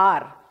था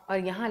r और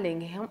यहां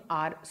लेंगे हम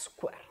r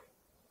स्क्वायर.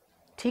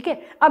 ठीक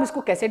है, अब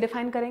इसको कैसे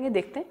डिफाइन करेंगे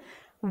देखते हैं.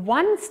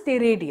 1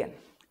 steradian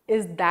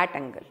is that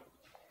angle,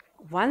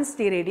 1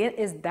 steradian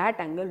is that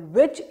angle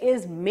which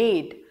is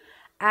made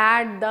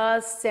at the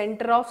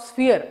center of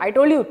sphere. I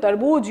told you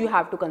तरबूज you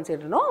have to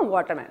consider, no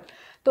watermelon.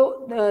 तो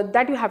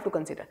that you have to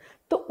consider.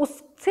 तो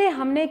उससे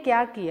हमने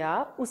क्या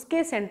किया?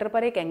 उसके सेंटर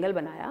पर एक एंगल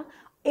बनाया,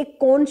 एक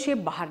कोन शेप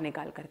बाहर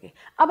निकाल करके.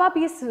 अब आप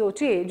ये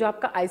सोचिए, जो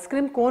आपका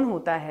आइसक्रीम कोन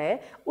होता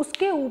है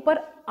उसके ऊपर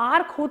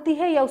आर्क होती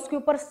है या उसके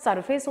ऊपर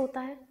सरफेस होता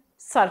है?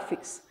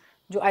 सरफेस.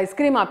 जो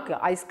आइसक्रीम आपका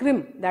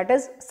आइसक्रीम दैट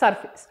इज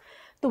सरफेस.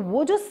 तो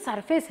वो जो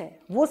सरफेस है,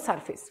 वो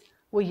सरफेस,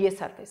 वो ये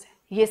सरफेस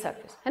है, ये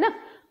सरफेस है ना?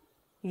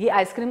 ये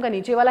आइसक्रीम का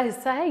नीचे वाला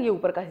हिस्सा है, ये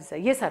ऊपर का हिस्सा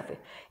है, ये सरफेस.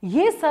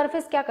 ये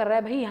सरफेस क्या कर रहा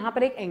है भाई? यहाँ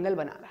पर एक एंगल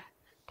बना रहा है.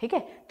 ठीक है,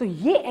 तो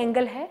ये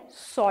एंगल है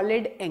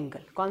सॉलिड एंगल.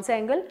 कौन सा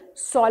एंगल?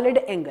 Solid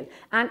angle.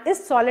 एंड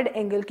इस सॉलिड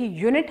एंगल की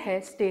यूनिट है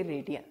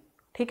स्टेरेडियन.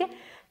 ठीक है,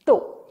 तो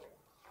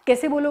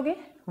कैसे बोलोगे?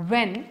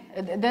 when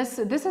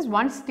this is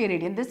 1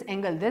 steradian, this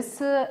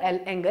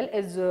angle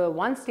is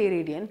 1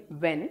 steradian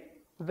when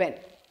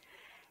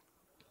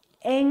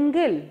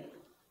angle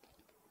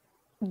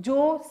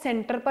जो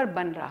सेंटर पर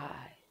बन रहा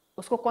है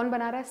उसको कौन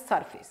बना रहा है?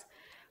 Surface.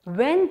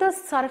 When the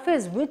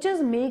surface which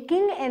is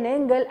making an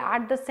angle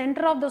at the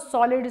center of the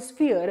solid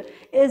sphere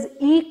is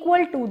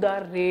equal to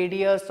the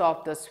radius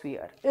of the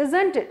sphere,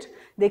 isn't it?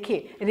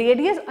 देखिए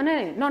radius,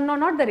 no,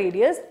 not the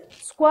radius,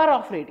 square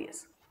of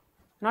radius,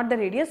 not the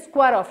radius,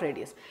 square of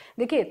radius.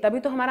 देखिए तभी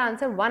तो हमारा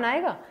answer 1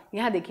 आएगा.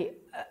 यहाँ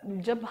देखिए,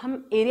 जब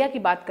हम एरिया की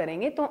बात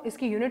करेंगे तो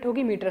इसकी यूनिट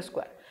होगी मीटर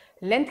स्क्वायर.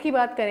 लेंथ की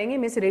बात करेंगे,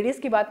 मीन्स रेडियस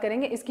की बात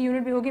करेंगे, इसकी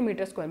यूनिट भी होगी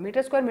metre square.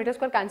 Metre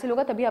square cancel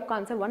होगा तभी आपका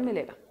आंसर 1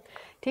 मिलेगा,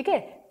 ठीक है।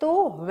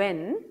 तो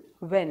when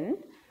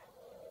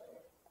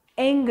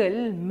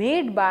angle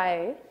made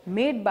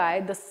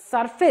by the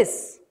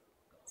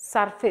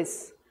surface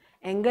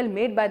angle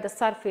made by the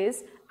surface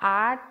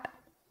at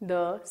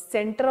the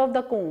center of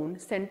the cone,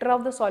 center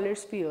of the solid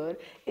sphere,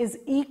 is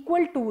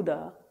equal to the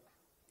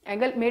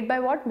angle made by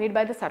what? Made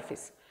by the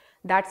surface.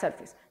 That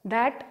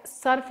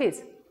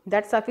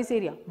surface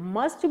area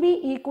must be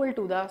equal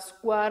to the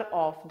square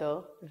of the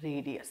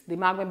radius.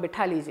 दिमाग में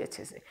बिठा लीजिए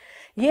अच्छे से,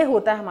 ये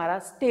होता है हमारा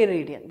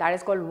steradian, that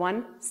is called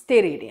 1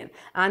 steradian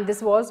and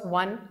this was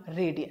 1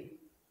 radian,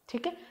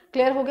 ठीक है।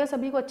 क्लियर हो गया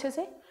सभी को अच्छे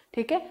से,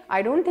 ठीक है।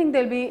 I don't think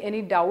there be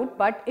any doubt,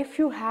 but if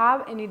you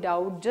have any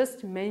doubt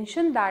just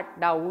mention that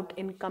doubt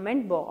in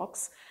comment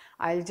box.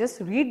 I'll just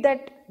read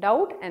that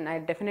doubt and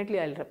I'll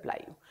reply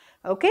you.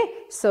 Okay,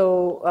 so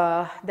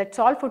that's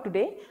all for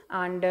today,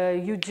 and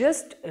you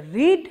just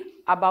read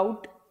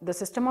about the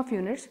system of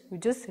units. You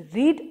just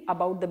read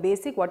about the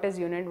basic, what is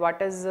unit,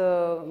 what is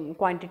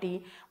quantity,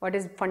 what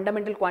is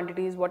fundamental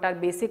quantities, what are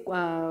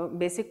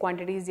basic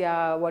quantities,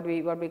 yeah, what we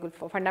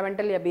call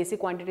fundamental या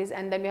basic quantities,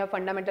 and then we have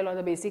fundamental or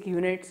the basic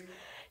units,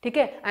 ठीक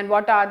है। and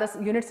what are the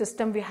unit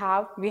system we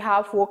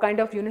have 4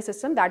 kind of unit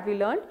system that we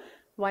learned.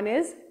 One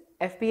is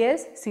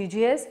FPS,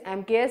 CGS,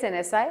 MKS and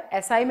SI.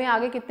 SI में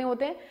आगे कितने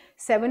होते हैं?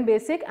 7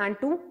 basic and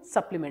 2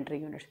 supplementary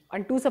units,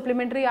 and 2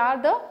 supplementary are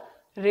the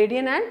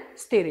radian and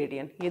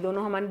steradian, ये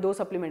दोनों हमारे 2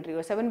 supplementary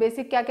हो। 7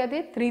 basic क्या क्या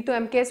थे? 3 तो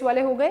MKS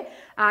वाले हो गए,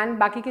 एंड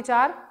बाकी के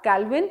 4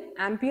 kelvin,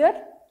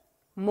 ampere,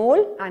 mole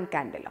and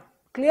candela.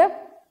 Clear?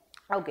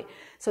 Okay,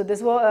 so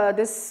this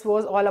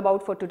was all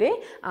about for today,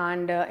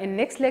 and in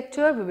next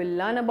lecture we will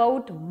learn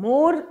about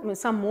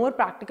some more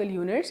practical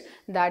units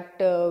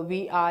that we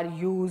are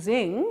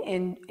using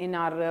in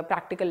our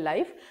practical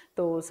life.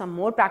 So some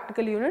more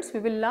practical units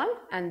we will learn,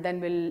 and then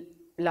we'll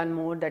learn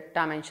more that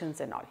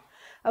dimensions and all.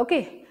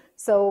 Okay,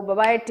 so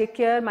bye bye, take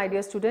care my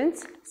dear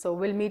students. So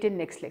we'll meet in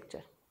next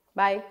lecture.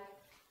 Bye.